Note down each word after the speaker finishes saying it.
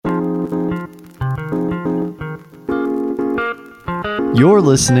You're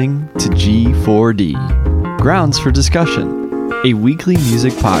listening to G4D, Grounds for Discussion, a weekly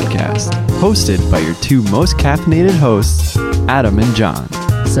music podcast hosted by your two most caffeinated hosts, Adam and John.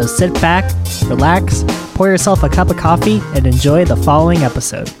 So sit back, relax, pour yourself a cup of coffee, and enjoy the following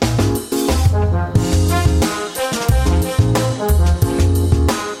episode.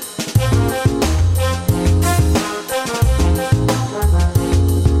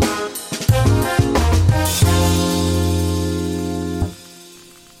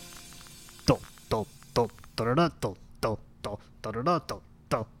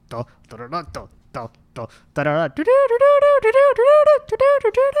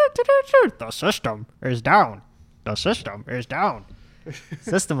 The system is down. The system is down.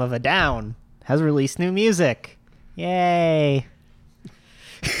 System of a Down has released new music. Yay.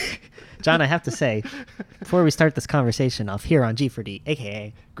 John, I have to say, before we start this conversation off here on G4D,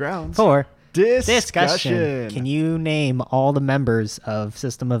 aka Grounds for Discussion. Can you name all the members of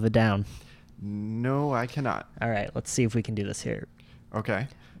System of a Down? No, I cannot. All right, let's see if we can do this here. Okay.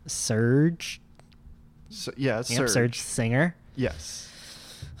 Surge. Yeah, Yep, Surge singer. Yes.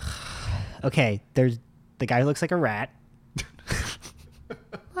 Okay, there's the guy who looks like a rat.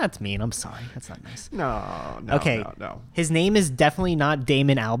 That's mean. I'm sorry. That's not nice. No. Okay. No. His name is definitely not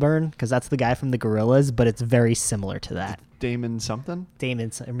Damon Albarn because that's the guy from the Gorillaz, but it's very similar to that. Damon something?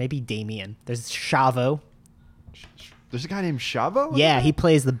 Damon, or maybe Damien. There's Shavo. There's a guy named Shavo? Yeah, he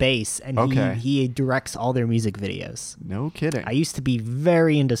plays the bass, and Okay. he directs all their music videos. No kidding. I used to be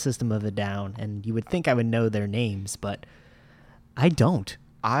very into System of a Down, and you would think I would know their names, but I don't.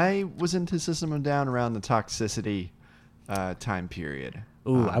 I was into System of a Down around the Toxicity time period.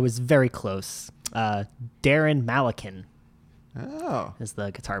 Ooh, I was very close. Darren Malakin Oh, is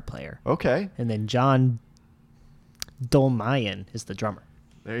the guitar player. okay. And then John Dolmayan is the drummer.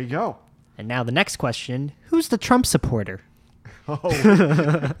 There you go. And now the next question, who's the Trump supporter? Oh.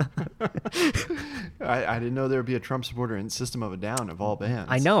 I didn't know there would be a Trump supporter in System of a Down of all bands.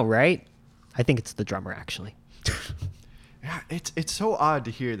 I know, right? I think it's the drummer, actually. Yeah, it's so odd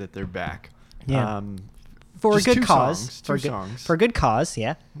to hear that they're back. Yeah. For a just good two cause. songs, For two a good, songs. for a good cause,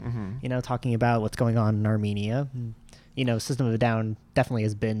 yeah. Mm-hmm. You know, talking about what's going on in Armenia. You know, System of a Down definitely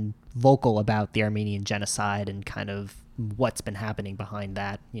has been vocal about the Armenian genocide and kind of what's been happening behind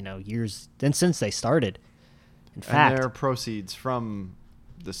that, you know, years and since they started. In fact, And their proceeds from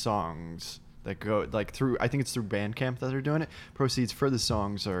the songs that go like through, I think it's through Bandcamp that they're doing it. Proceeds for the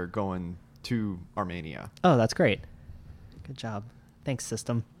songs are going to Armenia. oh, that's great. Good job. Thanks,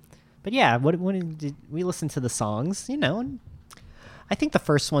 System. But yeah, what did we listen to the songs, you know, and I think the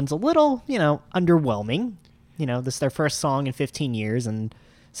first one's a little, you know, underwhelming. You know, this is their first song in 15 years, and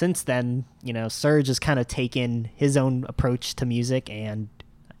since then, you know, Surge has kind of taken his own approach to music, and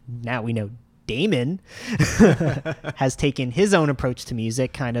now we know Damon has taken his own approach to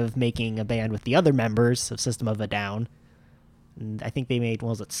music, kind of making a band with the other members of System of a Down. And I think they made, what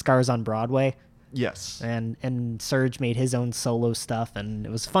was it, Scars on Broadway? Yes. And Surge made his own solo stuff, and it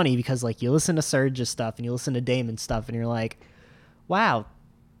was funny because like you listen to Surge's stuff and you listen to Damon's stuff and you're like, wow,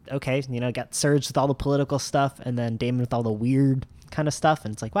 okay, you know, got Surge with all the political stuff and then Damon with all the weird kind of stuff,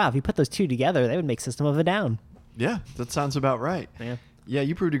 and it's like, wow, if you put those two together, they would make System of a Down. Yeah, that sounds about right. Yeah. Yeah,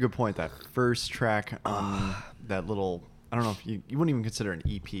 you proved a good point. That first track on that little, I don't know if you wouldn't even consider an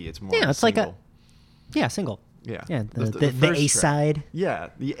EP. It's more Yeah, a it's like single. single. Yeah. Yeah, the first A track. side. Yeah,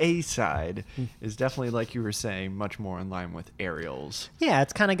 the A side is definitely, like you were saying, much more in line with Aerials. Yeah,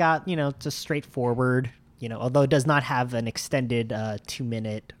 it's kind of got, you know, just straightforward, you know, although it does not have an extended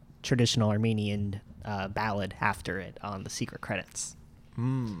 2-minute traditional Armenian ballad after it on the secret credits. Do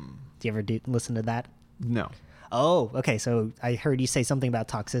you ever listen to that? No. Oh, okay. So I heard you say something about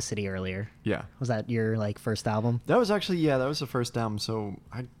Toxicity earlier. Yeah. Was that your like first album? That was actually, that was the first album. So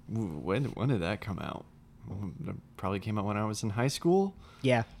when did that come out? It probably came out when I was in high school.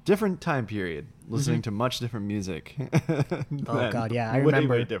 Yeah. Different time period, listening to much different music. Oh God, yeah. I way,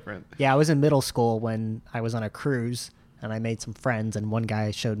 remember. Way different. Yeah, I was in middle school when I was on a cruise and I made some friends, and one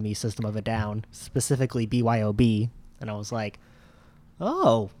guy showed me System of a Down, specifically BYOB, and I was like,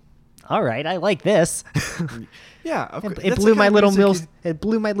 oh, all right, I like this. Yeah, of course. It That's blew the my kind of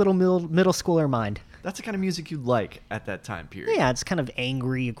little music middle schooler mind. That's the kind of music you like at that time period. Yeah, it's kind of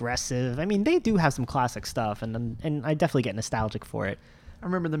angry, aggressive. I mean, they do have some classic stuff, and I definitely get nostalgic for it. I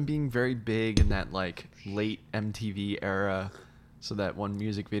remember them being very big in that like late MTV era. So that one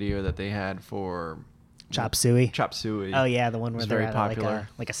music video that they had for Chop Suey. Chop Suey. Oh yeah, the one where was they're very at popular.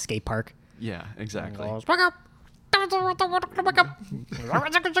 like a skate park. Yeah, exactly. Goes, "Wake up! You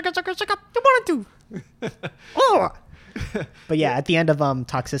wanted to. Oh, But yeah, at the end of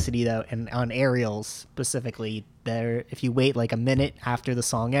Toxicity though, and on Aerials specifically, there if you wait like a minute after the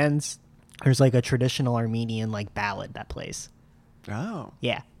song ends, there's like a traditional Armenian like ballad that plays. Oh,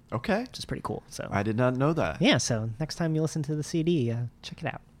 Yeah, okay. which is pretty cool. So I did not know that. yeah, so next time you listen to the CD, check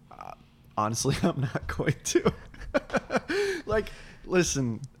it out. Honestly, I'm not going to. Like,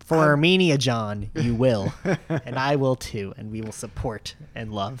 listen. For Armenia, John, you will, and I will too, and we will support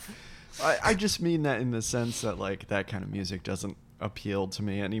and love. I just mean that in the sense that like that kind of music doesn't appeal to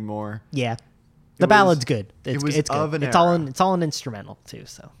me anymore. Yeah, the ballad's good. It was it's good. of an it's era. all an instrumental too.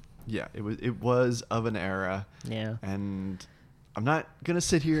 So Yeah, it was of an era. yeah, And I'm not gonna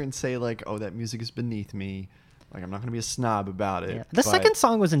sit here and say like, oh, that music is beneath me. Like, I'm not gonna be a snob about it. yeah. The second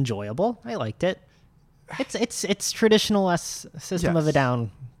song was enjoyable. I liked it. It's traditional System of a Yes.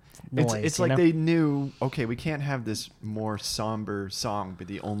 Down noise. It's you like know? they knew, okay, we can't have this more somber song be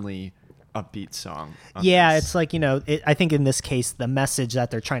the only upbeat song. on Yeah, this. it's like, I think in this case, the message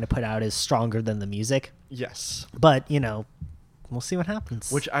that they're trying to put out is stronger than the music. Yes. But, we'll see what happens.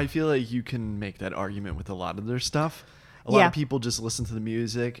 Which I feel like you can make that argument with a lot of their stuff. A lot Yeah. of people just listen to the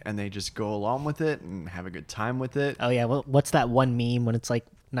music and they just go along with it and have a good time with it. Oh, yeah. Well, what's that one meme when it's like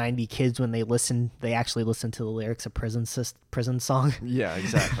 90 kids when they actually listen to the lyrics of Prison Song? Yeah,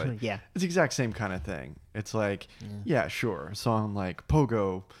 exactly. Yeah. It's the exact same kind of thing. It's like, yeah, sure, a song like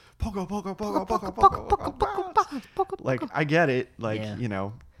Pogo, Pogo, Pogo, Pogo, Pogo, Pogo, Pogo. Like, I get it. Like, Yeah.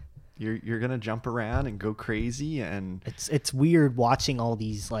 you're gonna jump around and go crazy, and It's weird watching all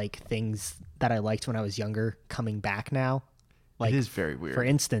these like things that I liked when I was younger coming back now. Like, it is very weird. for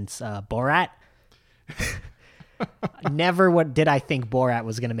instance, Borat. Never did I think Borat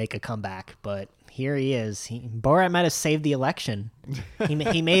was going to make a comeback, but here he is. Borat might have saved the election.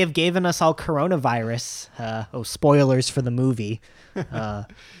 He may have given us all coronavirus. Spoilers for the movie.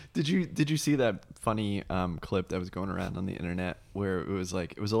 Did you see that funny clip that was going around on the internet where it was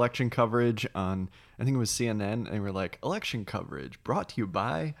election coverage on, I think it was CNN, and they were like, election coverage brought to you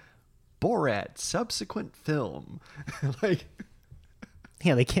by Borat subsequent film. Like,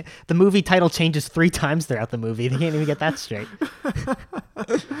 Yeah, they can't. The movie title changes 3 times throughout the movie. They can't even get that straight.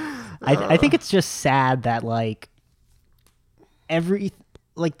 I think it's just sad that like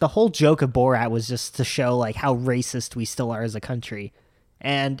the whole joke of Borat was just to show like how racist we still are as a country,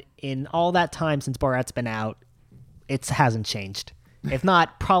 and in all that time since Borat's been out, it hasn't changed. If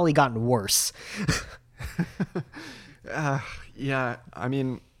not, probably gotten worse. yeah, I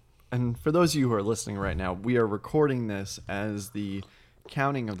mean, and for those of you who are listening right now, we are recording this as the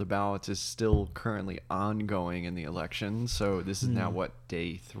counting of the ballots is still currently ongoing in the election. So this is now what,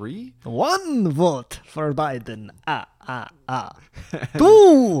 day 3? 1 vote for Biden.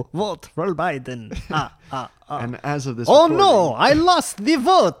 2 vote for Biden. And as of this Oh recording, no, I lost the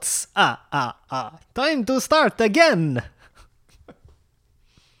votes. Time to start again.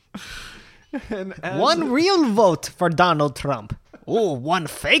 and as 1 real vote for Donald Trump. Oh, 1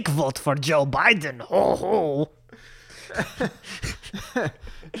 fake vote for Joe Biden. Oh.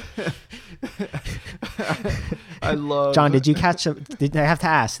 I love John, did I have to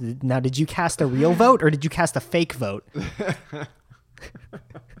ask, now did you cast a real vote or did you cast a fake vote?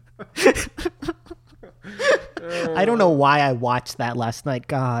 I don't know why I watched that last night.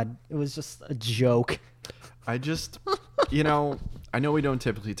 God, it was just a joke. I just, I know we don't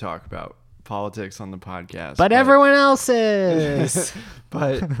typically talk about politics on the podcast, But everyone else is.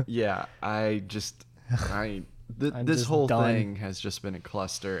 But yeah, this just whole done. thing has just been a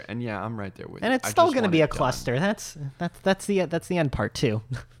cluster, and yeah, I'm right there with you. And it's I still just going to want be it a done. cluster. That's the end part too.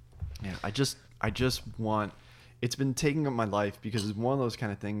 Yeah, I just want. It's been taking up my life because it's one of those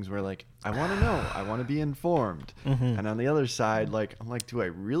kind of things where like I want to know, I want to be informed, and on the other side, like I'm like, do I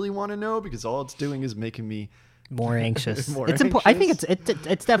really want to know? Because all it's doing is making me More anxious. More It's important. I think anxious?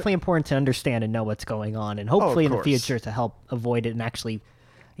 it's definitely important to understand and know what's going on, and hopefully in the course. future to help avoid it and actually,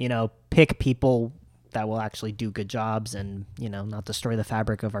 pick people that will actually do good jobs and not destroy the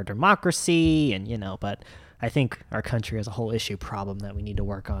fabric of our democracy and But I think our country has a whole issue problem that we need to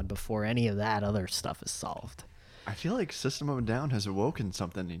work on before any of that other stuff is solved. I feel like System of a Down has awoken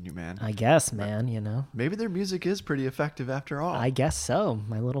something in you, man. I guess, man. Maybe their music is pretty effective after all. I guess so.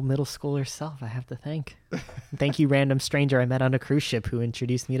 My little middle schooler self, I have to thank. Thank you, random stranger I met on a cruise ship who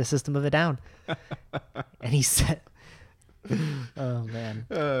introduced me to System of a Down. And he said, oh, man.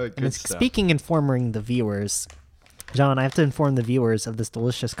 Good And stuff. informing the viewers, John, I have to inform the viewers of this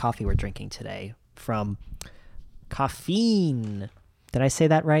delicious coffee we're drinking today from Caffeine. Did I say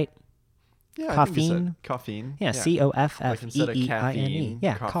that right? Yeah, I think you said Caffeine? Caffeine. Yeah, Like instead of Coffeine. caffeine,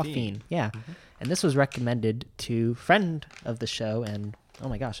 Yeah, caffeine. Caffeine. Yeah. And this was recommended to friend of the show, and oh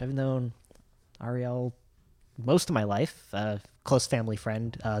my gosh, I've known Ariel most of my life. Close family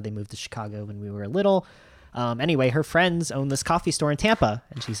friend. They moved to Chicago when we were little. Anyway, her friends own this coffee store in Tampa,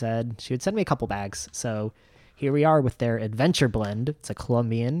 and she said she would send me a couple bags. So here we are with their Adventure Blend. It's a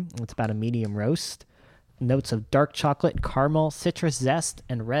Colombian. It's about a medium roast. Notes of dark chocolate, caramel, citrus zest,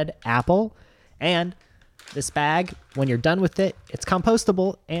 and red apple. And this bag, when you're done with it, it's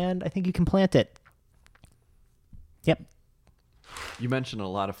compostable, and I think you can plant it. Yep. You mentioned a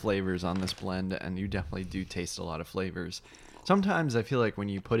lot of flavors on this blend, and you definitely do taste a lot of flavors. Sometimes I feel like when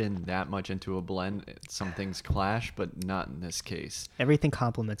you put in that much into a blend, some things clash, but not in this case. Everything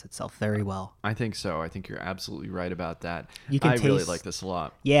complements itself very well. I think so. I think you're absolutely right about that. You can I really taste- like this a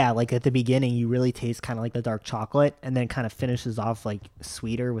lot. Yeah, like at the beginning, you really taste kind of like the dark chocolate, and then kind of finishes off like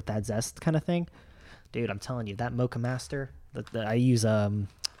sweeter with that zest kind of thing. Dude, I'm telling you, that Mocha Master, I use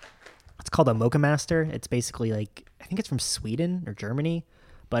it's called a Mocha Master. It's basically like, I think it's from Sweden or Germany,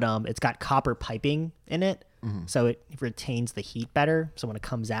 but it's got copper piping in it, so it retains the heat better. So when it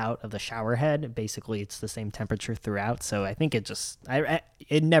comes out of the shower head, basically it's the same temperature throughout. So I think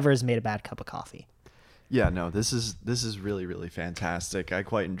it never has made a bad cup of coffee. Yeah, no, this is really, really fantastic. I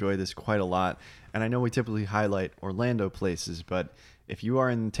quite enjoy this quite a lot. And I know we typically highlight Orlando places, but if you are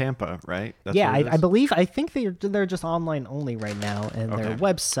in Tampa, right? That's Yeah, where it I is? believe, I think they're just online only right now, and their Okay.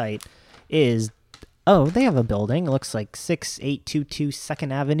 website is, they have a building. It looks like 6822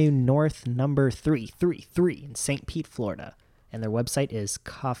 2nd Avenue North, number 333 in St. Pete, Florida. And their website is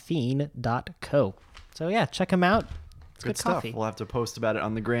caffeine.co. So yeah, check them out. It's Good good stuff. coffee. We'll have to post about it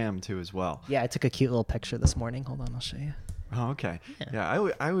on the gram too as well. Yeah, I took a cute little picture this morning. Hold on, I'll show you. Oh, okay. Yeah,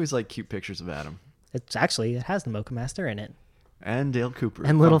 I always like cute pictures of Adam. It has the Mocha Master in it. And Dale Cooper.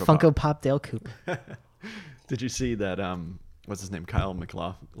 And little Pop. Funko Pop Dale Cooper. Did you see that, what's his name? Kyle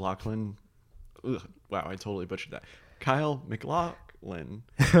McLaughlin? Ugh, wow, I totally butchered that. Kyle McLaughlin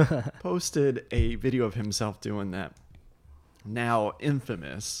posted a video of himself doing that now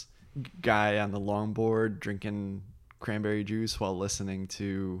infamous guy on the longboard drinking cranberry juice while listening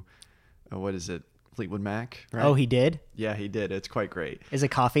to, what is it? Fleetwood Mac, right? Oh, he did? Yeah, he did. It's quite great. Is it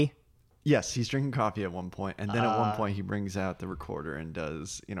coffee? Yes, he's drinking coffee at one point, and then at one point he brings out the recorder and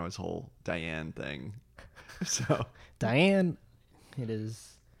does, his whole Diane thing. So Diane, it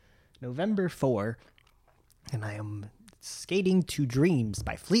is November 4, and I am skating to Dreams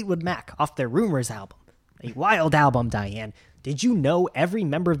by Fleetwood Mac off their Rumors album. A wild album, Diane. Did you know every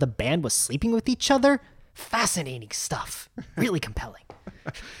member of the band was sleeping with each other? Fascinating stuff. Really compelling.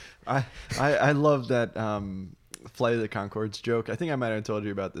 I love that Flight of the Conchords joke. I think I might have told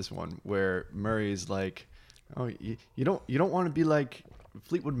you about this one where Murray's like, "Oh, you don't want to be like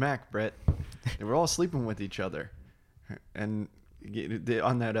Fleetwood Mac, Brett. They were all sleeping with each other," and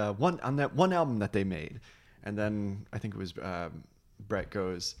on that one album that they made, and then I think it was Brett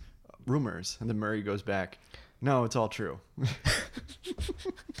goes, "Rumors," and then Murray goes back, "No, it's all true."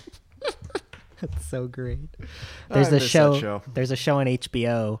 That's so great. I There's a miss that show. show. There's a show on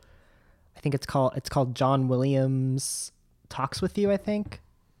HBO. I think it's called John Williams Talks with You, I think.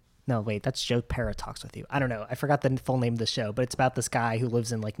 No, wait, that's Joe Pera Talks with You. I don't know. I forgot the full name of the show, but it's about this guy who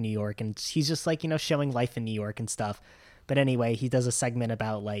lives in like New York, and he's just like, showing life in New York and stuff. But anyway, he does a segment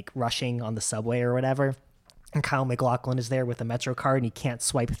about like rushing on the subway or whatever. And Kyle MacLachlan is there with a Metro card and he can't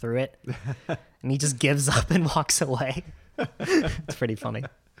swipe through it. And he just gives up and walks away. It's pretty funny.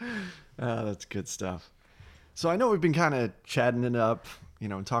 Oh, that's good stuff. So I know we've been kind of chatting it up,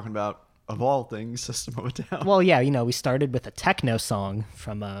 talking about, of all things, System of a Down. Well, yeah, we started with a techno song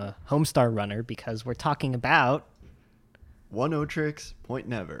from Homestar Runner because we're talking about One O Tricks, Point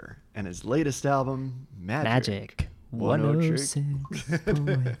Never, and his latest album, Magic. Magic. 106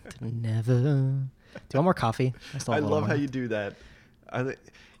 point never. Do you want more coffee? I love how you do that.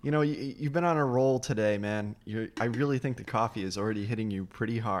 You've been on a roll today, man. I really think the coffee is already hitting you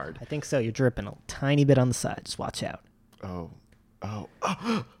pretty hard. I think so. You're dripping a tiny bit on the side. Just watch out. Oh.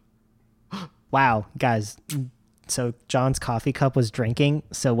 Wow, guys. So John's coffee cup was drinking.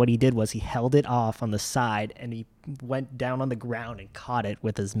 So what he did was he held it off on the side and he went down on the ground and caught it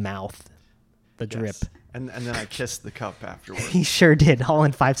with his mouth. The drip. Yes. And then I kissed the cup afterwards. He sure did. All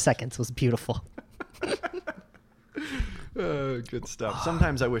in 5 seconds. It was beautiful. Good stuff.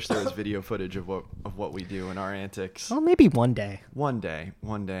 Sometimes I wish there was video footage of what we do and our antics. Well, maybe one day. One day,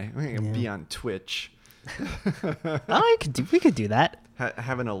 we're gonna be on Twitch. Oh, we could do that.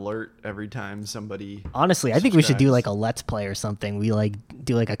 Have an alert every time somebody. Honestly, I think we should do subscribes. like a Let's Play or something. We like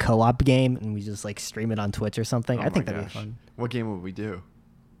do like a co-op game and we just like stream it on Twitch or something. Oh I think my that'd be gosh. fun. What game would we do?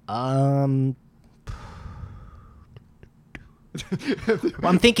 Well,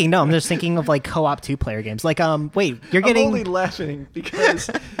 I'm thinking, no, I'm just thinking of like co-op 2-player games. Like, wait, you're I'm getting. only laughing because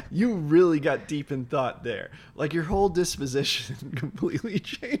you really got deep in thought there. Like your whole disposition completely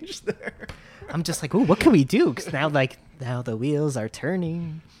changed there. I'm just like, ooh, what can we do? Because now the wheels are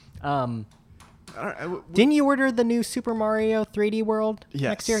turning. Didn't you order the new Super Mario 3D World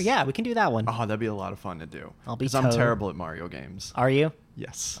next year? Yes. Yeah, we can do that one. Oh, that'd be a lot of fun to do. I'll be 'Cause I'm Toad. terrible at Mario games. Are you?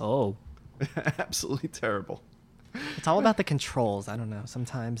 Yes. Oh, Absolutely terrible. it's all about the controls. I don't know.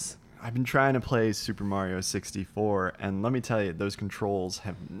 Sometimes. I've been trying to play Super Mario 64, and let me tell you, those controls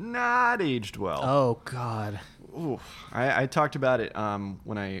have not aged well. Oh God. Ooh, I talked about it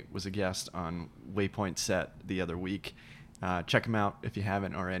when I was a guest on Waypoint Set the other week. Check them out if you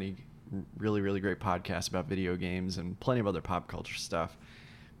haven't already. Really, really great podcast about video games and plenty of other pop culture stuff.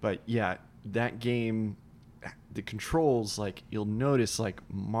 But yeah, that game, the controls, like you'll notice like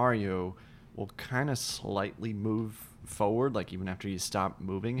Mario will kind of slightly move forward, like even after you stop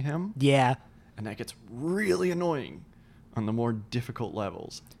moving him. Yeah. And that gets really annoying on the more difficult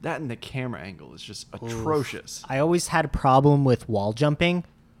levels. That and the camera angle is just atrocious. I always had a problem with wall jumping.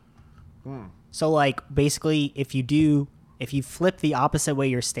 Hmm. So like basically if you flip the opposite way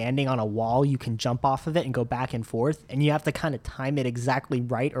you're standing on a wall, you can jump off of it and go back and forth, and you have to kind of time it exactly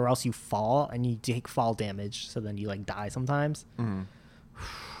right or else you fall and you take fall damage, so then you like die sometimes.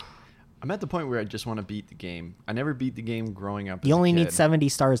 I'm at the point where I just want to beat the game. I never beat the game growing up. You as a only need kid, 70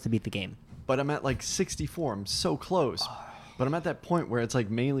 stars to beat the game. But I'm at like 64. I'm so close. But I'm at that point where it's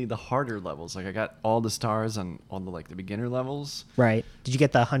like mainly the harder levels. Like I got all the stars on the like the beginner levels. Right. Did you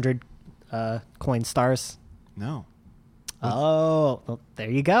get the 100 coin stars? No. Oh, well, there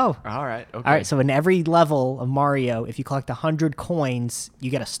you go. All right. Okay. All right, so in every level of Mario, if you collect 100 coins, you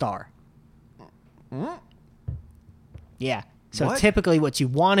get a star. Yeah. So What? typically what you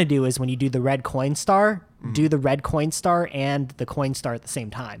want to do is when you do the red coin star, do the red coin star and the coin star at the same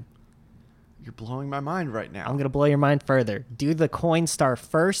time. You're blowing my mind right now. I'm going to blow your mind further. Do the coin star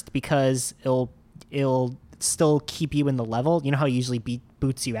first because it'll still keep you in the level. You know how it usually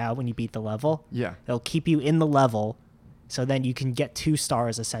boots you out when you beat the level? Yeah. It'll keep you in the level, so then you can get 2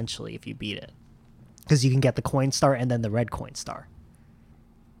 stars essentially if you beat it. Because you can get the coin star and then the red coin star.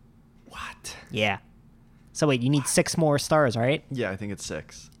 What? Yeah. So wait, you need 6 more stars, right? Yeah, I think it's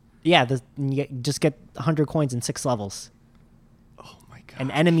 6. Yeah, just get 100 coins in 6 levels. Oh my god.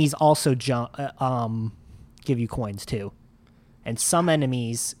 And enemies also give you coins too. And some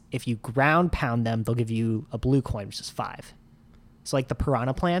enemies, if you ground pound them, they'll give you a blue coin, which is 5. So like the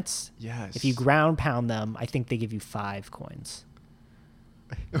piranha plants, Yes. if you ground pound them, I think they give you 5 coins.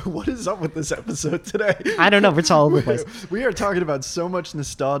 What is up with this episode today? I don't know. It's all over the place. We are talking about so much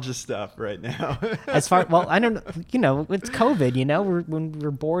nostalgia stuff right now. I don't know, it's COVID, when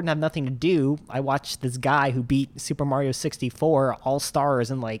we're bored and have nothing to do. I watched this guy who beat Super Mario 64 all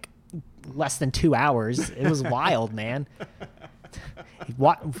stars in like less than 2 hours. It was wild, man.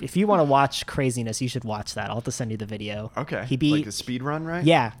 If you want to watch craziness, you should watch that. I'll have to send you the video. Okay. He beat like a speed run, right?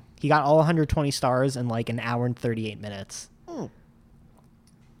 Yeah, he got all 120 stars in like an hour and 38 minutes. Oh.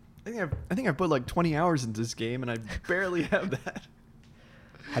 I think I've put like 20 hours into this game, and I barely have that.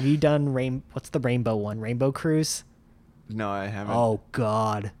 Have you done what's the rainbow one? Rainbow Cruise? No, I haven't. Oh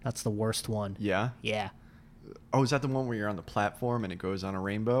God, that's the worst one. Yeah? Yeah. Oh, is that the one where you're on the platform and it goes on a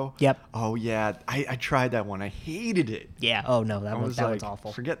rainbow? Yep. Oh, yeah. I tried that one. I hated it. Yeah. Oh no, that I was one's like,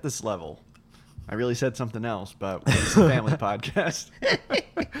 awful. forget this level. I really said something else, but it's a family podcast.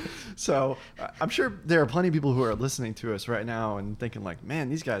 So I'm sure there are plenty of people who are listening to us right now and thinking like, man,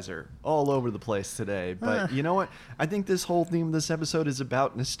 these guys are all over the place today. But you know what? I think this whole theme of this episode is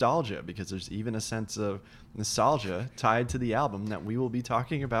about nostalgia, because there's even a sense of nostalgia tied to the album that we will be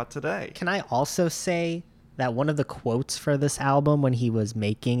talking about today. Can I also say that one of the quotes for this album when he was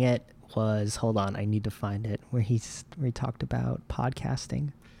making it was, hold on, I need to find it, where he talked about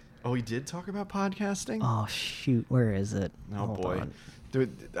podcasting. Oh, he did talk about podcasting? Oh shoot, where is it? Oh Hold boy. on.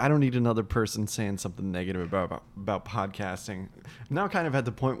 Dude, I don't need another person saying something negative about podcasting. I'm now kind of at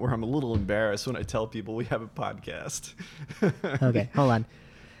the point where I'm a little embarrassed when I tell people we have a podcast. Okay, hold on.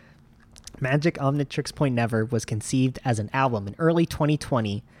 Magic Omnitrix Point Never was conceived as an album in early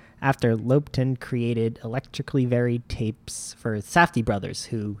 2020 after Lobton created electrically varied tapes for Safdie Brothers,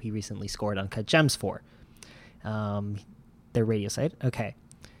 who he recently scored Uncut Gems for. Their radio site. Okay.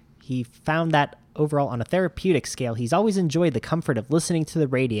 He found that overall, on a therapeutic scale, he's always enjoyed the comfort of listening to the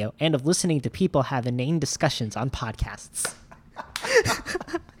radio and of listening to people have inane discussions on podcasts.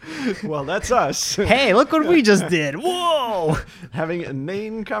 Well, that's us. Hey, look what we just did. Whoa! Having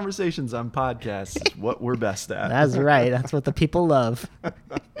inane conversations on podcasts is what we're best at. That's right. That's what the people love.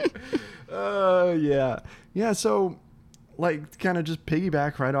 Yeah. Yeah, so like kind of just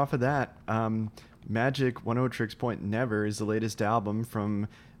piggyback right off of that. Magic 10 Tricks Point Never is the latest album from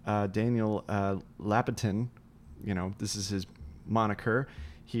Daniel Lapitin. You know, this is his moniker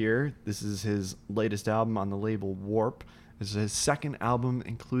here. This is his latest album on the label Warp. This is his second album,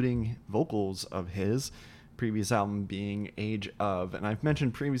 including vocals of his previous album being Age of. And I've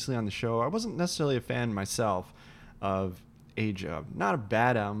mentioned previously on the show, I wasn't necessarily a fan myself of Age of. Not a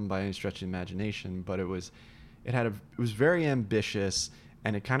bad album by any stretch of the imagination, but it was very ambitious,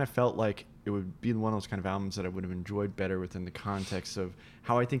 and it kind of felt like it would be one of those kind of albums that I would have enjoyed better within the context of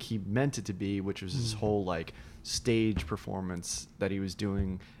how I think he meant it to be, which was his whole like stage performance that he was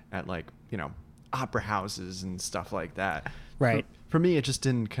doing at, like, you know, opera houses and stuff like that. Right. For me, it just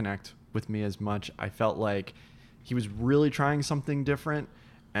didn't connect with me as much. I felt like he was really trying something different,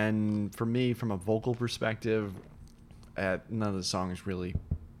 and for me, from a vocal perspective, none of the songs really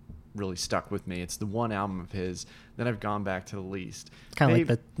stuck with me. It's the one album of his that I've gone back to the least. Kind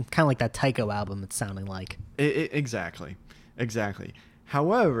of like that Tycho album. It's sounding like exactly.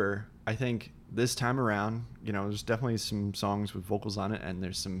 However, I think this time around, you know, there's definitely some songs with vocals on it, and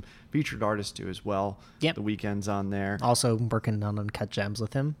there's some featured artists too as well. Yep. The Weeknd's on there. Also working on Uncut Gems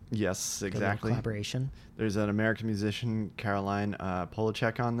with him. Yes, Good exactly. little collaboration. There's an American musician, Caroline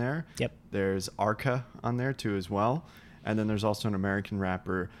Polachek, on there. Yep. There's Arca on there too as well. And then there's also an American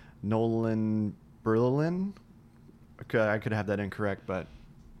rapper, Nolan Berlin. I could have that incorrect, but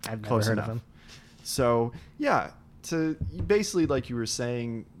I've close never heard enough. of him. So, yeah, to basically, like you were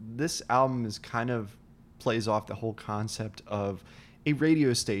saying, this album is kind of plays off the whole concept of a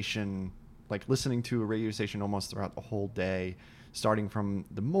radio station, like listening to a radio station almost throughout the whole day, starting from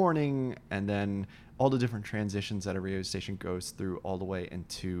the morning and then all the different transitions that a radio station goes through all the way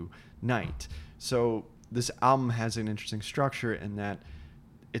into night. So this album has an interesting structure in that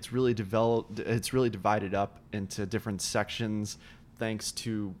it's really divided up into different sections thanks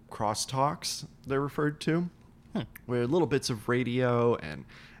to crosstalks, they're referred to, where little bits of radio and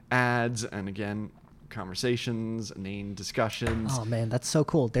ads and, again, conversations, name discussions. Oh man, that's so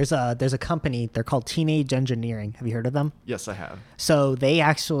cool. There's a company, they're called Teenage Engineering. Have you heard of them? Yes, I have. So they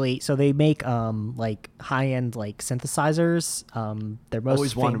make like high-end like synthesizers. They're most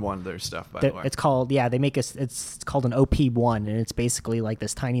Always wanted one of their stuff, by the way. It's called it's called an OP1, and it's basically like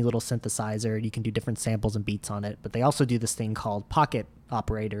this tiny little synthesizer. You can do different samples and beats on it, but they also do this thing called pocket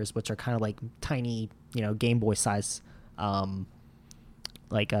operators, which are kind of like tiny, you know, Game Boy size synthesizer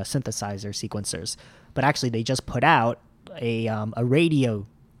sequencers. But actually, they just put out a radio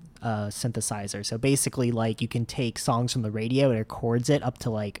synthesizer. So basically, like, you can take songs from the radio, it records it up to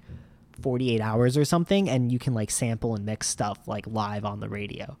like 48 hours or something, and you can like sample and mix stuff like live on the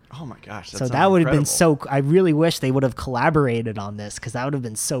radio. Oh my gosh, so that would have been so. I really wish they would have collaborated on this, because that would have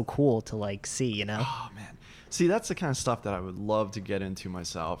been so cool to like see. You know? Oh man, see, that's the kind of stuff that I would love to get into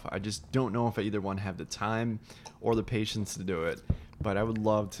myself. I just don't know if I either one have the time or the patience to do it. But I would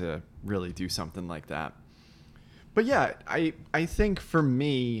love to really do something like that. But yeah, I think for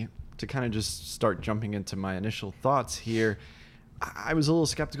me, to kind of just start jumping into my initial thoughts here, I was a little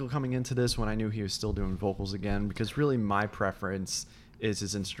skeptical coming into this when I knew he was still doing vocals again, because really my preference is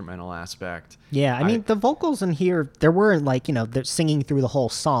his instrumental aspect. Yeah, I mean, the vocals in here, there weren't like, you know, they're singing through the whole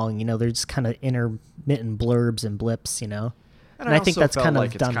song, you know, they're just kind of intermittent blurbs and blips, you know. And I think that's kind of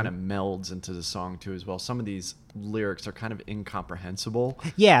like it's kind of melds into the song too as well. Some of these lyrics are kind of incomprehensible.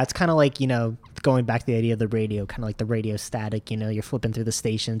 Yeah, it's kind of like, you know, going back to the idea of the radio, kind of like the radio static, you know, you're flipping through the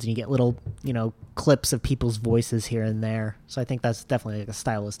stations and you get little, you know, clips of people's voices here and there. So I think that's definitely like a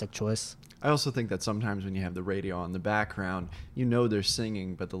stylistic choice. I also think that sometimes when you have the radio on the background, you know they're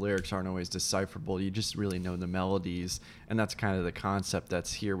singing, but the lyrics aren't always decipherable. You just really know the melodies, and that's kind of the concept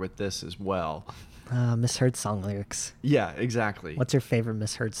that's here with this as well. Misheard song lyrics. Yeah, exactly. What's your favorite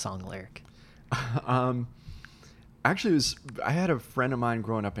misheard song lyric? Actually, I had a friend of mine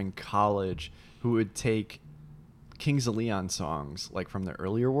growing up in college who would take Kings of Leon songs, like from the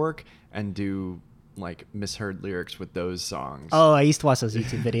earlier work, and do like misheard lyrics with those songs. Oh, I used to watch those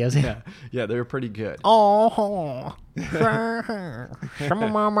YouTube videos. Yeah, they were pretty good. Oh,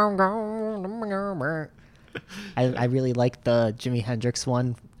 I really like the Jimi Hendrix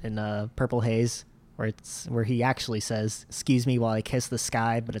one in Purple Haze, where he actually says, "Excuse me while I kiss the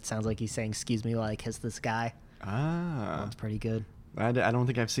sky," but it sounds like he's saying, "Excuse me while I kiss this guy." That's pretty good. I don't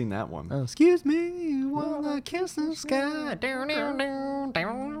think I've seen that one. Oh, excuse me while I kiss the sky.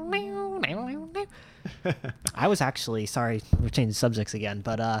 I was actually, sorry, we're changing subjects again,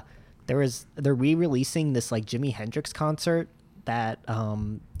 but they're re-releasing this like Jimi Hendrix concert that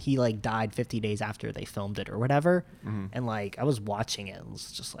he like died 50 days after they filmed it or whatever. And like I was watching it and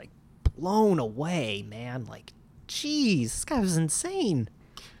was just like blown away, man. Like jeez, this guy was insane.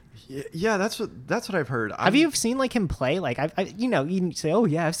 Yeah, that's what I've heard. Have you seen like him play? Like you say, oh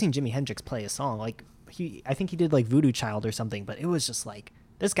yeah, I've seen Jimi Hendrix play a song. Like I think he did like Voodoo Child or something, but it was just like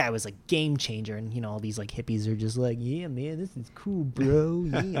this guy was a game changer, and all these like hippies are just like, yeah, man, this is cool, bro.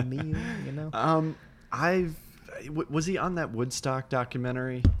 Yeah, man. Was he on that Woodstock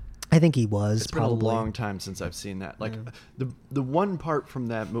documentary? I think he was. It's probably been a long time since I've seen that. Like the one part from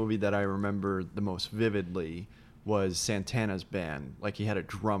that movie that I remember the most vividly was Santana's band. Like he had a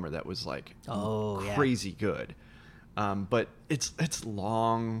drummer that was like crazy good. But it's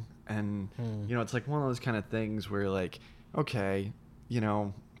long, and it's like one of those kind of things where like, okay,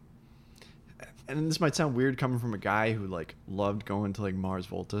 and this might sound weird coming from a guy who like loved going to like Mars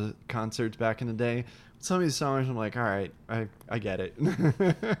Volta concerts back in the day. Some of these songs I'm like, all right, I get it.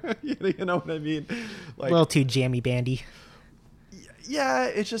 You know what I mean? Like a little too jammy bandy. Yeah,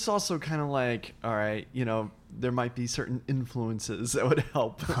 it's just also kind of like, all right, there might be certain influences that would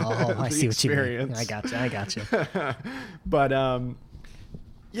help. Oh, I see experience. What you mean. I got you. But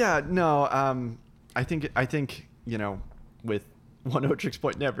yeah, no, I think with One Otrix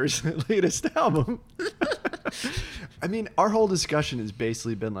Point Never's latest album. I mean, our whole discussion has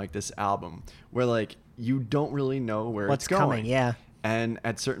basically been like this album where like you don't really know what's going. Coming, yeah. And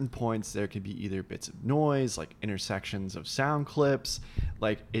at certain points there could be either bits of noise, like intersections of sound clips.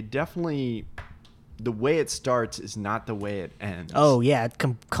 Like it definitely, the way it starts is not the way it ends. Oh yeah,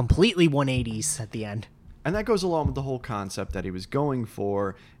 completely 180s at the end. And that goes along with the whole concept that he was going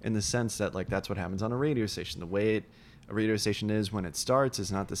for, in the sense that like that's what happens on a radio station. The way a radio station is when it starts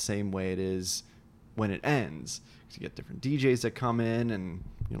is not the same way it is when it ends. You get different DJs that come in, and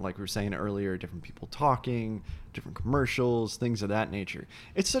like we were saying earlier, different people talking, different commercials, things of that nature.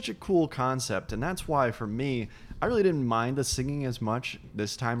 It's such a cool concept, and that's why for me, I really didn't mind the singing as much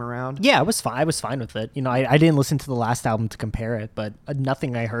this time around. Yeah, I was fine with it. I didn't listen to the last album to compare it, but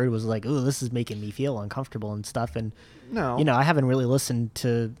nothing I heard was like, oh, this is making me feel uncomfortable and stuff. And no, I haven't really listened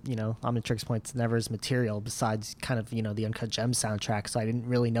to Omnitrix Point Never's material besides kind of the Uncut Gems soundtrack, so I didn't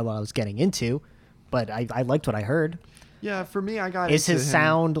really know what I was getting into. But I liked what I heard. Yeah, for me, I got Is his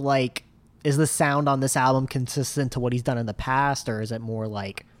sound like, is the sound on this album consistent to what he's done in the past, or is it more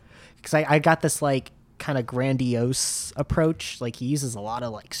like, because I got this like kind of grandiose approach. Like he uses a lot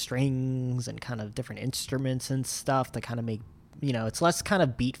of like strings and kind of different instruments and stuff to kind of make, it's less kind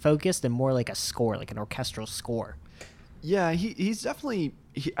of beat focused and more like a score, like an orchestral score. Yeah, he's definitely,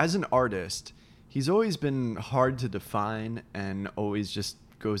 as an artist, he's always been hard to define and always just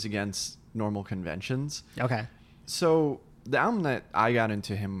goes against normal conventions. Okay. So the album that I got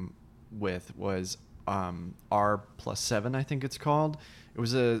into him with was R+7, I think it's called. I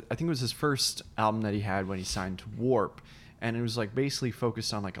think it was his first album that he had when he signed to Warp, and it was like basically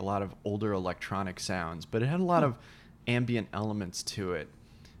focused on like a lot of older electronic sounds, but it had a lot of ambient elements to it.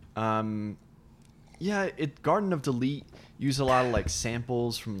 Garden of Delete used a lot of like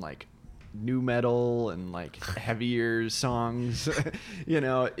samples from like nu metal and like heavier songs.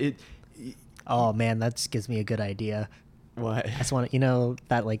 Oh man, that gives me a good idea. What? I just want to,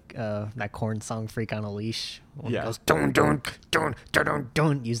 that like that Korn song "Freak on a Leash." When Yeah. It goes don't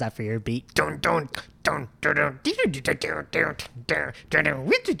don't use that for your beat. Don't.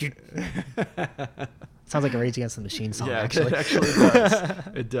 Sounds like a Rage Against the Machine song. Yeah, actually. it actually does.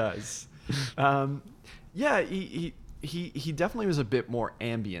 It does. Yeah, he definitely was a bit more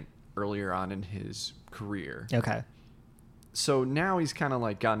ambient earlier on in his career. Okay. So now he's kind of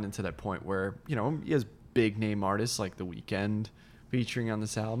like gotten into that point where, he has big name artists like The Weeknd featuring on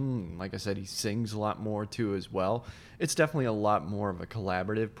this album. And like I said, he sings a lot more too as well. It's definitely a lot more of a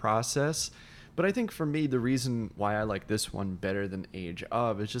collaborative process. But I think for me, the reason why I like this one better than Age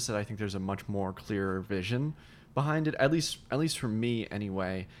of is just that I think there's a much more clearer vision behind it. At least for me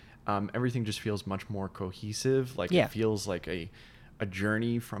anyway. Everything just feels much more cohesive. Like it feels like a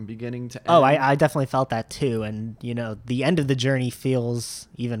journey from beginning to end. Oh, I definitely felt that too. And, the end of the journey feels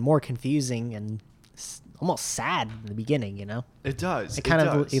even more confusing and almost sad in the beginning, It does. It kind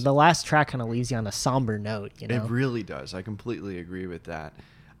of, the last track kind of leaves you on a somber note, It really does. I completely agree with that.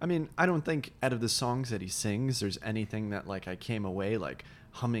 I mean, I don't think out of the songs that he sings, there's anything that like I came away like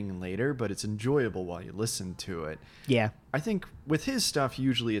humming later, but it's enjoyable while you listen to it. Yeah. I think with his stuff,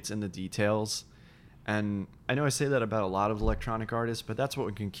 usually it's in the details. And I know I say that about a lot of electronic artists, but that's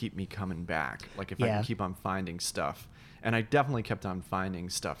what can keep me coming back. Like if I can keep on finding stuff. And I definitely kept on finding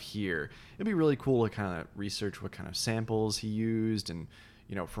stuff here. It'd be really cool to kind of research what kind of samples he used and,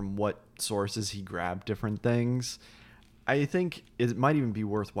 from what sources he grabbed different things. I think it might even be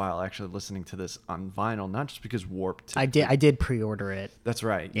worthwhile actually listening to this on vinyl, not just because Warped. I did pre-order it. That's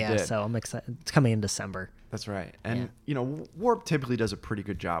right. You Yeah, did. so I'm excited. It's coming in December. That's right. And Yeah. you know, Warp typically does a pretty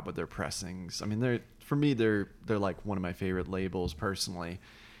good job with their pressings. I mean, they're like one of my favorite labels personally.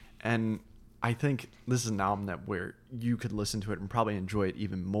 And I think this is an album that where you could listen to it and probably enjoy it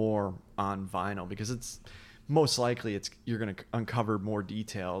even more on vinyl, because it's most likely you're going to uncover more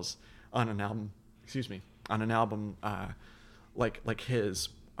details on an album, like his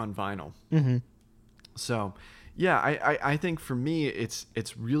on vinyl. Mm-hmm. So, yeah, I think for me, it's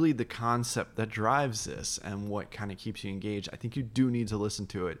really the concept that drives this and what kind of keeps you engaged. I think you do need to listen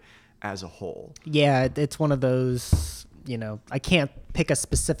to it as a whole. Yeah, it's one of those, you know, I can't pick a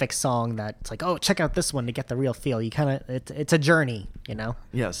specific song that's like, oh, check out this one to get the real feel. You kind of, it's a journey, you know?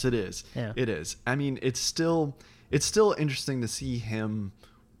 Yes, it is. Yeah. It is. I mean, it's still interesting to see him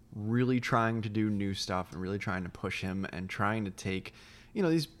really trying to do new stuff and really trying to push him and trying to take, you know,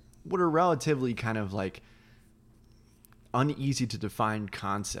 these what are relatively kind of like uneasy to define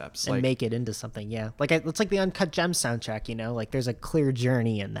concepts And make it into something, yeah. Like, it's like the Uncut Gems soundtrack, you know? Like, there's a clear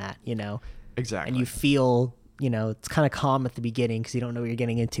journey in that, you know? exactly. And you feel, you know, it's kind of calm at the beginning because you don't know what you're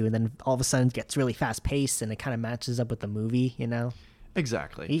getting into. And then all of a sudden it gets really fast-paced and it kind of matches up with the movie, you know?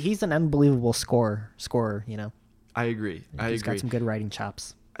 Exactly. He's an unbelievable scorer, you know? I agree. He's got some good writing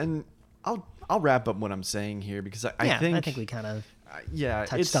chops. And I'll wrap up what I'm saying here because I think we kind of yeah,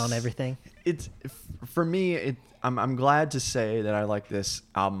 touched on everything. It's for me. I'm glad to say that I like this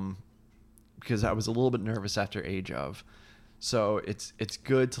album because I was a little bit nervous after Age of, so it's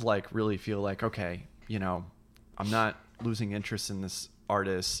good to like really feel like, okay, you know, I'm not losing interest in this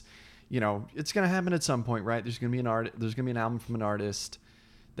artist. You know, it's gonna happen at some point, right? There's gonna be an album from an artist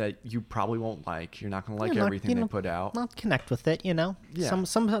that you probably won't like. You're not gonna like everything they put out. Not connect with it, you know. Yeah.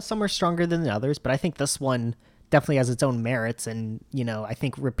 Some are stronger than the others, but I think this one definitely has its own merits, and you know, I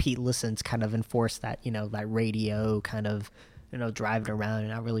think repeat listens kind of enforce that, you know, that radio kind of, you know, driving around and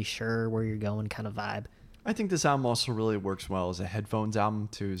not really sure where you're going kind of vibe. I think this album also really works well as a headphones album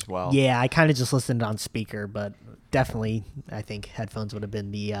too, as well. Yeah, I kind of just listened on speaker, but definitely I think headphones would have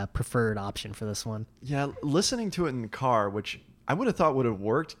been the preferred option for this one. Yeah, listening to it in the car, which I would have thought would have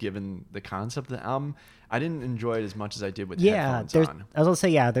worked given the concept of the album, I didn't enjoy it as much as I did with headphones on. I was gonna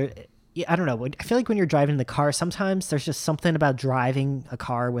say, I don't know. I feel like when you're driving in the car, sometimes there's just something about driving a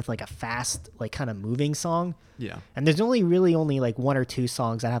car with like a fast, like kind of moving song. Yeah. And there's only like one or two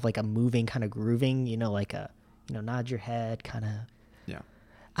songs that have like a moving kind of grooving, you know, like a, you know, nod your head kind of. Yeah.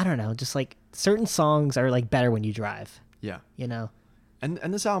 I don't know. Just like certain songs are like better when you drive, Yeah. you know? And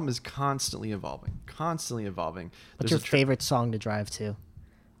this album is constantly evolving. What's your favorite song to drive to?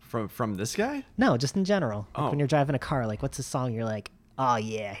 From this guy? No, just in general. Like Oh. when you're driving a car, like what's a song you're like, oh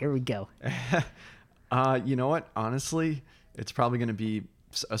yeah, here we go. You know what? Honestly, it's probably going to be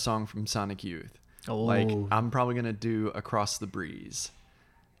a song from Sonic Youth. Oh. Like, I'm probably going to do Across the Breeze.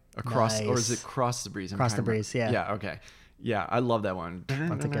 Or is Nice. it Cross the Breeze? Cross the trying to Breeze, yeah. Yeah, okay. Yeah, I love that one.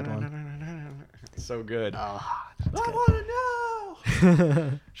 That's a good one. So good. Oh, I want to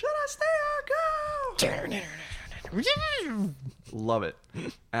know. Should I stay or go? Love it.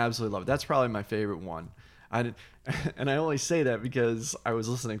 Absolutely love it. That's probably my favorite one. And I only say that because I was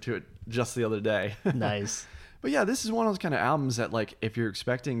listening to it just the other day. Nice. But yeah, this is one of those kind of albums that, like, if you're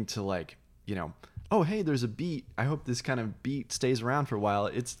expecting to, like, you know, oh, hey, there's a beat. I hope this kind of beat stays around for a while.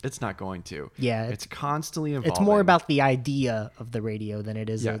 It's not going to. Yeah, It's constantly evolving. It's more about the idea of the radio than it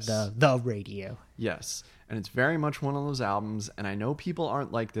is Yes. the radio. Yes. And it's very much one of those albums. And I know people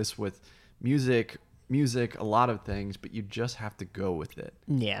aren't like this with music, a lot of things, but you just have to go with it.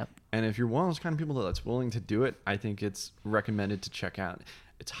 Yeah. And if you're one of those kind of people that's willing to do it, I think it's recommended to check out.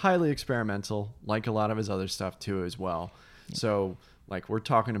 It's highly experimental, like a lot of his other stuff too, as well. So, like, we're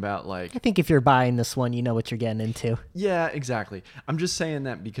talking about, like, I think if you're buying this one, you know what you're getting into. yeah, exactly. I'm just saying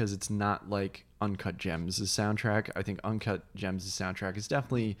that because it's not like Uncut Gems' soundtrack. I think Uncut Gems' soundtrack is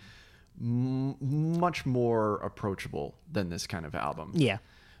definitely much more approachable than this kind of album. Yeah.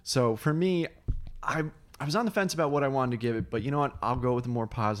 So for me, I was on the fence about what I wanted to give it, but you know what? I'll go with a more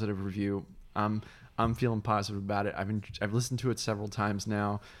positive review. I'm feeling positive about it. I've listened to it several times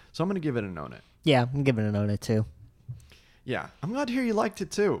now, so I'm gonna give it an own it. Yeah, I'm giving it an own it too. Yeah, I'm glad to hear you liked it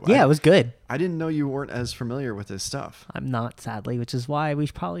too. Yeah, it was good. I didn't know you weren't as familiar with this stuff. I'm not, sadly, which is why we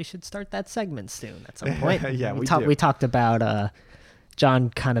probably should start that segment soon at some point. Yeah, we talked. do. We talked about John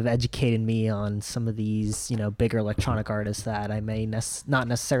kind of educated me on some of these, you know, bigger electronic artists that I may not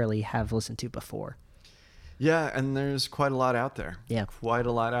necessarily have listened to before. Yeah, and there's quite a lot out there. Yeah. Quite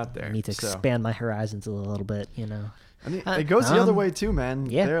a lot out there. I need to So, expand my horizons a little bit, you know. I mean, it goes the other way too, man.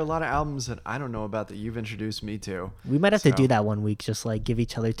 Yeah. There are a lot of albums that I don't know about that you've introduced me to. We might have to So- do that one week, just like give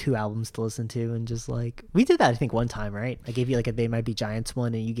each other 2 albums to listen to, and just like we did that I think one time, right? I gave you like a They Might Be Giants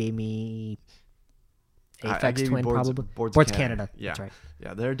one, and you gave me I Aphex gave you Twin, Boards- probably Boards Canada. Yeah, That's right.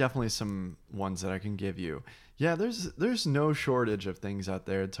 yeah. There are definitely some ones that I can give you. Yeah, there's no shortage of things out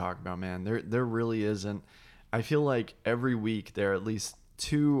there to talk about, man. There really isn't. I feel like every week there are at least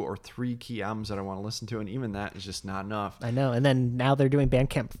 2 or 3 key albums that I want to listen to, and even that is just not enough. I know. And then now they're doing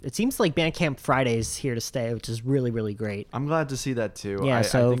Bandcamp. It seems like Bandcamp Friday's here to stay, which is really, really great. I'm glad to see that too. Yeah, I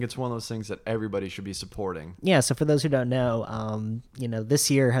so- think it's one of those things that everybody should be supporting. Yeah, so for those who don't know,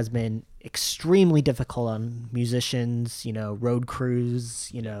 this year has been extremely difficult on musicians, road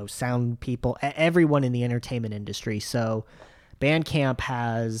crews, sound people, everyone in the entertainment industry. So Bandcamp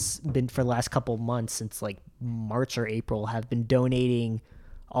has been, for the last couple of months, since like March or April, have been donating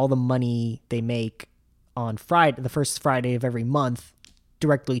all the money they make on Friday, the first Friday of every month,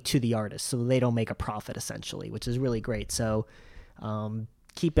 directly to the artist, so they don't make a profit, essentially, which is really great. So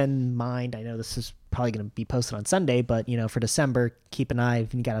keep in mind, I know this is probably going to be posted on Sunday, but for December, keep an eye.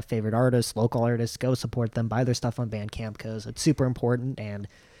 If you got a favorite artist, local artist, go support them, buy their stuff on Bandcamp, because it's super important. And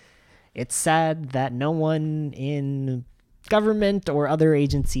it's sad that no one in government or other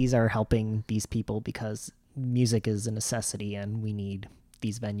agencies are helping these people, because music is a necessity and we need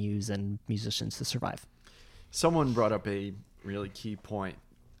these venues and musicians to survive. Someone brought up a really key point.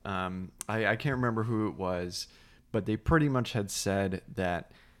 I can't remember who it was, but they pretty much had said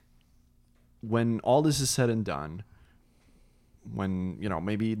that when all this is said and done, when,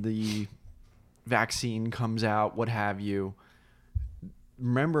 maybe the vaccine comes out, what have you,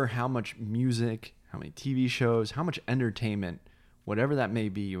 remember how much music, how many TV shows, how much entertainment, whatever that may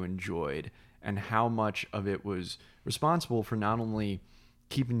be, you enjoyed, and how much of it was responsible for not only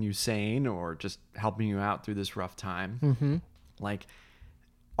keeping you sane or just helping you out through this rough time. Mm-hmm. Like,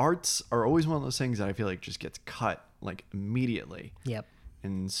 arts are always one of those things that I feel like just gets cut like immediately Yep.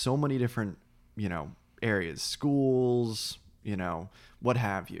 in so many different, areas, schools, what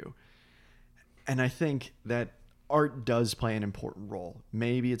have you. And I think that art does play an important role.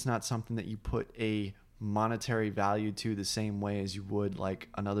 Maybe it's not something that you put a monetary value to the same way as you would like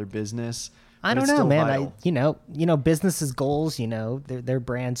another business. I but don't it's know, still man. vital. Businesses' goals, their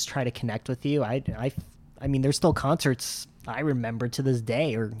brands try to connect with you. I mean, there's still concerts I remember to this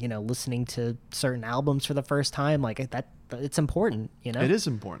day, or listening to certain albums for the first time. Like that, it's important. It is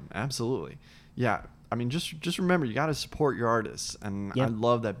important, absolutely. Yeah, I mean, just remember, you got to support your artists, and Yep. I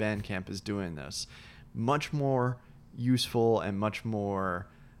love that Bandcamp is doing this. Much more useful and much more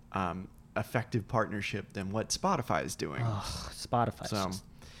effective partnership than what Spotify is doing. Oh, Spotify. So,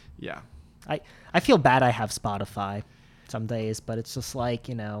 yeah. I feel bad I have Spotify some days, but it's just like,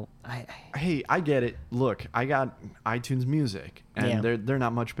 Hey, I get it. Look, I got iTunes Music, and Yeah. they're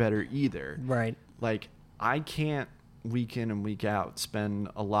not much better either. right. Like, I can't week in and week out spend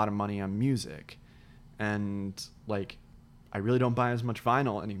a lot of money on music, and like, I really don't buy as much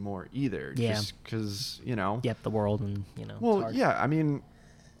vinyl anymore either. Yeah. Just because Yep, the world, and it's Well, hard. yeah. I mean,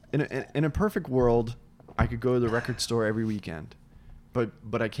 in a perfect world, I could go to the record store every weekend, but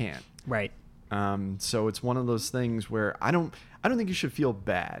I can't. Right. So it's one of those things where I don't think you should feel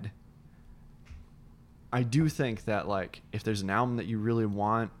bad. I do think that, like, if there's an album that you really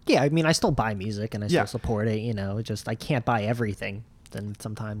want, Yeah, I mean, I still buy music and I Yeah. still support it. It's just I can't buy everything. Then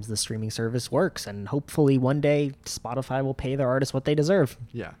sometimes the streaming service works, and hopefully one day Spotify will pay their artists what they deserve.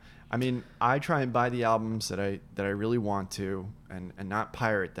 yeah. I mean, I try and buy the albums that I really want to, and not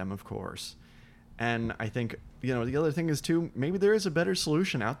pirate them, of course. And I think, the other thing is too, maybe there is a better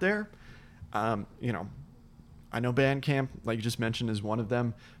solution out there. I know Bandcamp, like you just mentioned, is one of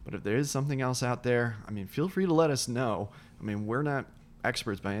them, but if there is something else out there, I mean, feel free to let us know. I mean, we're not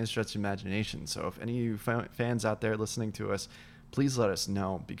experts by any stretch of imagination, so if any of you fans out there listening to us, please let us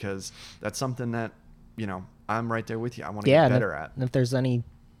know, because that's something that, I'm right there with you. I want to Yeah, get and better at. and if there's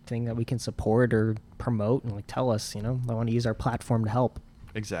anything that we can support or promote, and tell us, I want to use our platform to help.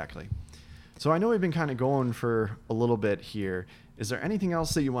 Exactly. So I know we've been kind of going for a little bit here. Is there anything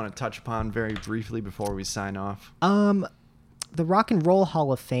else that you want to touch upon very briefly before we sign off? The Rock and Roll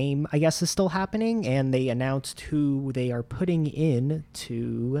Hall of Fame, I guess, is still happening, and they announced who they are putting in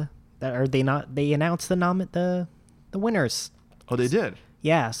to. Are they not? They announced the winners. Oh, they did.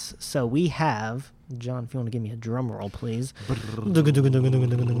 Yes. So we have John. If you want to give me a drum roll, please.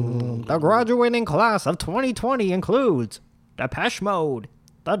 The graduating class of 2020 includes Depeche Mode,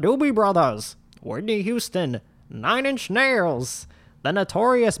 the Doobie Brothers, Whitney Houston, Nine Inch Nails, the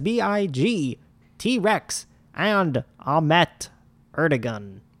Notorious B.I.G., T-Rex, and Ahmet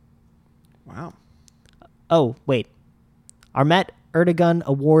Erdogan. Wow. Oh, wait. Armet Erdogan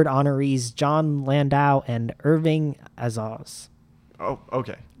Award honorees John Landau and Irving Azoff. Oh,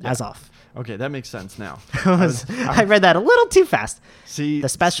 okay. Yeah. Azoff. Okay, that makes sense now. I read that a little too fast. See The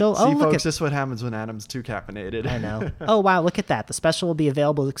special. See, Oh, look folks, at. this is what happens when Adam's too caffeinated. I know. Oh wow, look at that. The special will be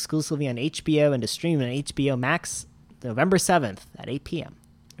available exclusively on HBO and to stream on HBO Max November 7th at 8 p.m.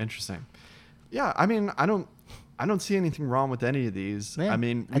 Interesting. Yeah, I mean, I don't see anything wrong with any of these. Yeah. I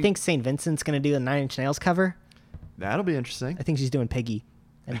mean, I think St. Vincent's going to do a Nine Inch Nails cover. that'll be interesting. I think she's doing Piggy,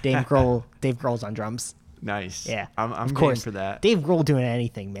 and Dave Grohl's on drums. Nice. Yeah, I'm of game course for that. Dave Grohl doing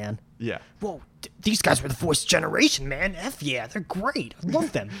anything, man. Yeah. Whoa, these guys were the fourth generation, man. F yeah, they're great. I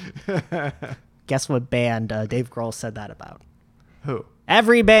love them. Guess what band Dave Grohl said that about? Who?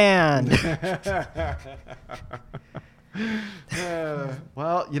 Every band.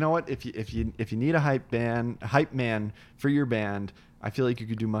 Well, you know what? If you need a hype man for your band, I feel like you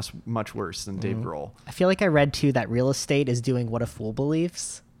could do much worse than Dave Grohl. I feel like I read too that Real Estate is doing What a Fool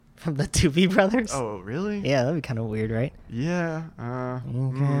Believes from the Doobie Brothers. Oh, really? Yeah, that'd be kind of weird, right? Yeah.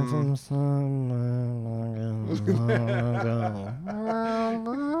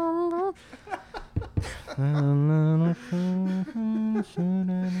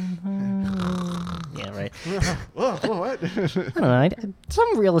 Yeah, right. Whoa, what? I don't know.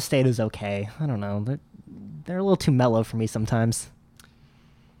 Some Real Estate is okay. I don't know. They're a little too mellow for me sometimes.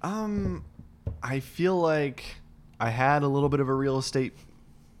 I feel like I had a little bit of a Real Estate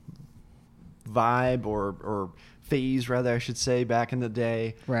vibe or phase, rather, I should say, back in the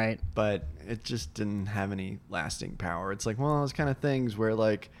day. Right. But it just didn't have any lasting power. It's like one of those kind of things where,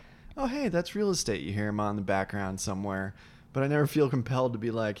 like, oh, hey, that's Real Estate. You hear him on in the background somewhere. But I never feel compelled to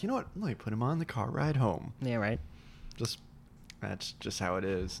be like, you know what? Let me put him on the car ride home. Yeah, right. That's just how it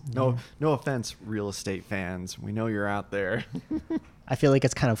is. No offense, Real Estate fans. We know you're out there. I feel like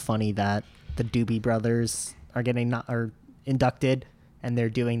it's kind of funny that the Doobie Brothers are inducted, and they're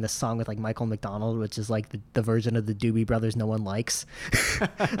doing the song with like Michael McDonald, which is like the version of the Doobie Brothers no one likes.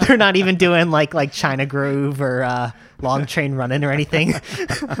 They're not even doing like China Groove or Long Train Running or anything.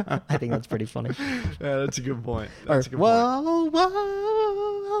 I think that's pretty funny. Yeah, that's a good point. Or That's a good point. whoa,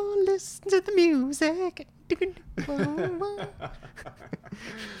 whoa, listen to the music. Whoa.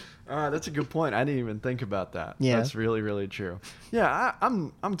 That's a good point. I didn't even think about that. Yeah. That's really, really true. Yeah,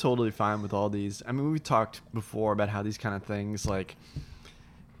 I'm totally fine with all these. I mean, we talked before about how these kind of things, like,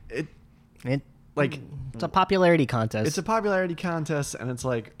 It's like a popularity contest. it's a popularity contest, and it's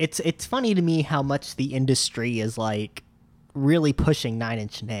like, It's funny to me how much the industry is like really pushing Nine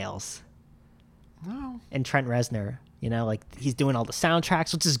Inch Nails well, and Trent Reznor. You know, like he's doing all the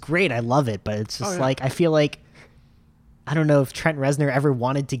soundtracks, which is great. I love it, but it's just yeah. like I feel like I don't know if Trent Reznor ever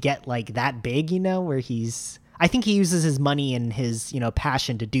wanted to get like that big. You know, where I think he uses his money and his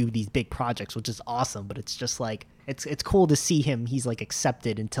passion to do these big projects, which is awesome. But it's just like it's cool to see him. He's like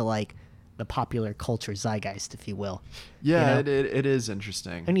accepted into like the popular culture zeitgeist, if you will. yeah, You know? it is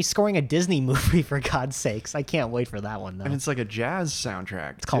interesting. And he's scoring a Disney movie, for God's sakes. I can't wait for that one, though. And it's like a jazz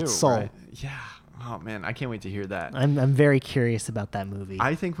soundtrack. It's called Soul. Right? Yeah. Oh man, I can't wait to hear that. I'm very curious about that movie.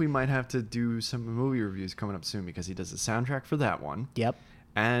 I think we might have to do some movie reviews coming up soon because he does the soundtrack for that one. Yep.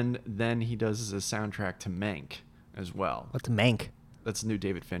 And then he does a soundtrack to Mank as well. What's Mank? That's a new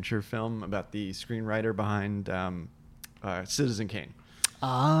David Fincher film about the screenwriter behind Citizen Kane.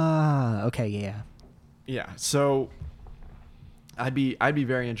 Ah, okay, yeah. Yeah, so I'd be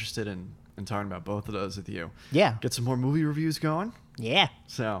very interested in talking about both of those with you. Yeah. Get some more movie reviews going. Yeah.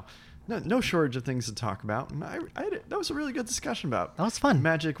 So no shortage of things to talk about. And that was a really good discussion about That was fun.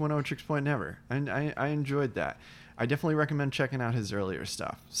 Magic 101 Tricks Point Never. And I enjoyed that. I definitely recommend checking out his earlier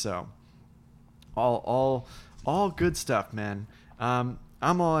stuff. So all good stuff, man.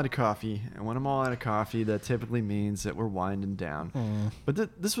 I'm all out of coffee, and when I'm all out of coffee, that typically means that we're winding down.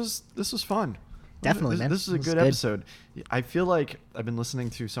 But this was fun. Definitely, man. This was a This good was good. episode. I feel like I've been listening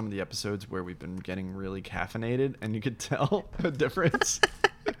to some of the episodes where we've been getting really caffeinated, and you could tell a difference.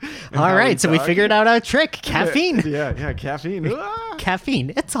 in All how right, so we talk. figured out our trick. Caffeine. Yeah, caffeine. Ah!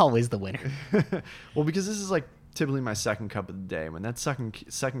 Caffeine. It's always the winner. Well, because this is like typically my second cup of the day. When that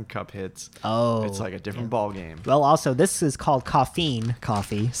second cup hits, Oh. it's like a different ball game. Well, also, this is called caffeine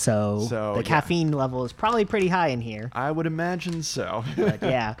coffee, so So, the yeah. caffeine level is probably pretty high in here. I would imagine so. But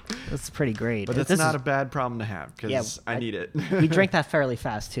yeah, that's pretty great. But that's This not is- a bad problem to have because Yeah, I need it. we drank that fairly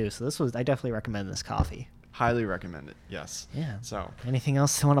fast too, so I definitely recommend this coffee. Highly recommend it. Yes. Yeah. So. Anything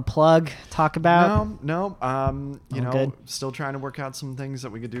else you want to plug, talk about? No. You All know, good. still trying to work out some things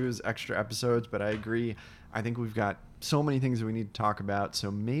that we could do as extra episodes, but I agree. I think we've got so many things that we need to talk about. So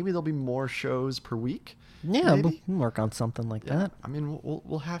maybe there'll be more shows per week. Yeah, maybe? we'll work on something like Yeah. that. I mean,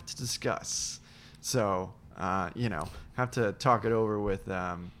 we'll have to discuss. So have to talk it over with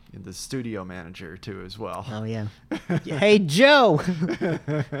the studio manager too as well. Oh yeah. Hey Joe.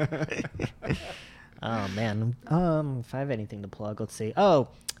 Oh man. If I have anything to plug, let's see. I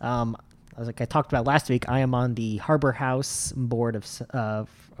talked about last week, I am on the Harbor House board of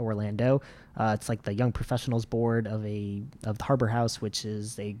Orlando. It's like the Young Professionals board of the Harbor House, which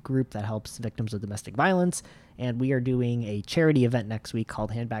is a group that helps victims of domestic violence. And we are doing a charity event next week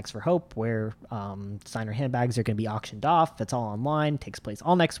called Handbags for Hope, where designer handbags are going to be auctioned off. It's all online, takes place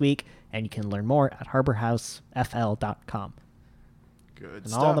all next week, and you can learn more at harborhousefl.com. Good And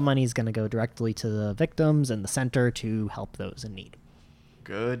stuff. all the money is going to go directly to the victims and the center to help those in need.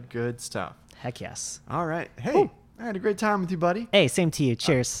 Good stuff. Heck yes. All right. Hey, Cool. I had a great time with you, buddy. Hey, same to you.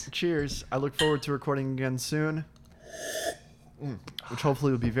 Cheers. Cheers. I look forward to recording again soon, which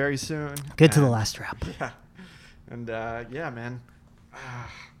hopefully will be very soon. Good to the And- last drop. Yeah. And yeah, man.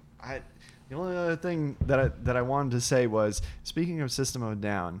 The only other thing that I wanted to say was, speaking of System of a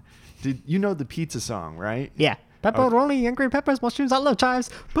Down, did you know the pizza song, right? Yeah. Pepperoni and green peppers, mushrooms, I love chives.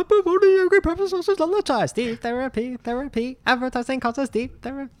 Pepperoni and green peppers, mushrooms, I love chives. Deep therapy. Advertising causes deep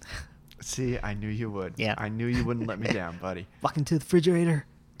therapy. See, I knew you would. Yeah. I knew you wouldn't let me down, buddy. Walk into the refrigerator.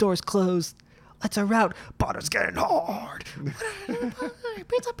 Doors closed. Lights are out. Butter's getting hard.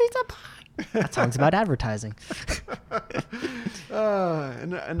 Pizza pie. That song's about advertising.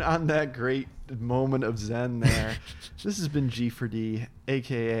 And on that great moment of zen there, this has been G4D,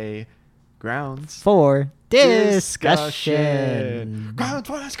 a.k.a. Grounds For discussion. Grounds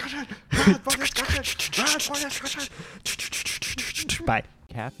for discussion. Grounds for discussion. Grounds for discussion. Bye.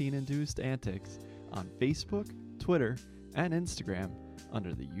 Caffeine-induced antics on Facebook, Twitter, and Instagram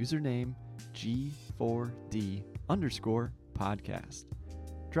under the username G4D_podcast.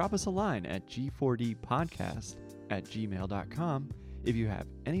 Drop us a line at g4dpodcast@gmail.com if you have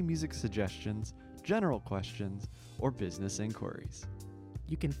any music suggestions, general questions, or business inquiries.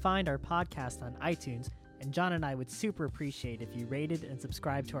 You can find our podcast on iTunes, and John and I would super appreciate if you rated and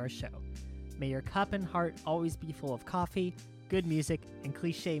subscribed to our show. May your cup and heart always be full of coffee, good music, and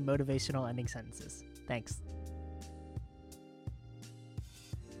cliche motivational ending sentences. Thanks.